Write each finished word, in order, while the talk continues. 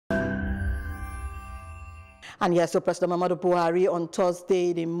And yes, so President Buhari on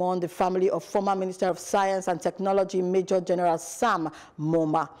Thursday, they mourned the family of former Minister of Science and Technology, Major General Sam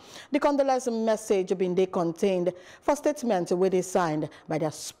Moma. The condolence message being they contained for statements where they signed by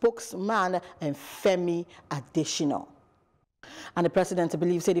their spokesman and Femi Adesina. And the president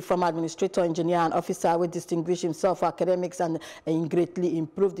believes the former administrator, engineer, and officer will distinguish himself for academics and greatly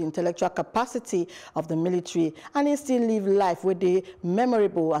improve the intellectual capacity of the military, and he still live life with the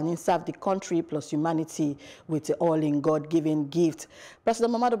memorable and he serve the country plus humanity with the all in God-given gift.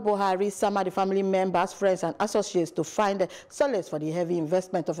 President Buhari summoned the family members, friends, and associates to find solace for the heavy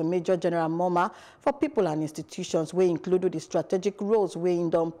investment of a Major General Moma for people and institutions, where included the strategic roles where he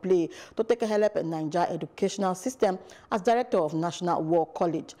don't play to take a help in Nigeria educational system as director of National War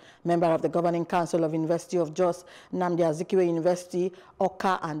College, member of the Governing Council of University of Jos, Nnamdi Azikiwe University,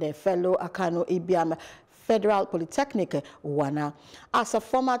 Oka, and a fellow Akano Ibiam Federal Polytechnic, Wana. As a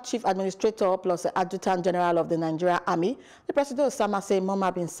former chief administrator plus adjutant general of the Nigerian Army, the President Osama said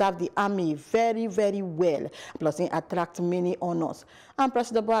Moma been served the army very, very well, plus he attract many honors. And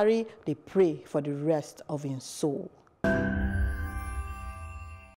President Buhari, they pray for the rest of his soul.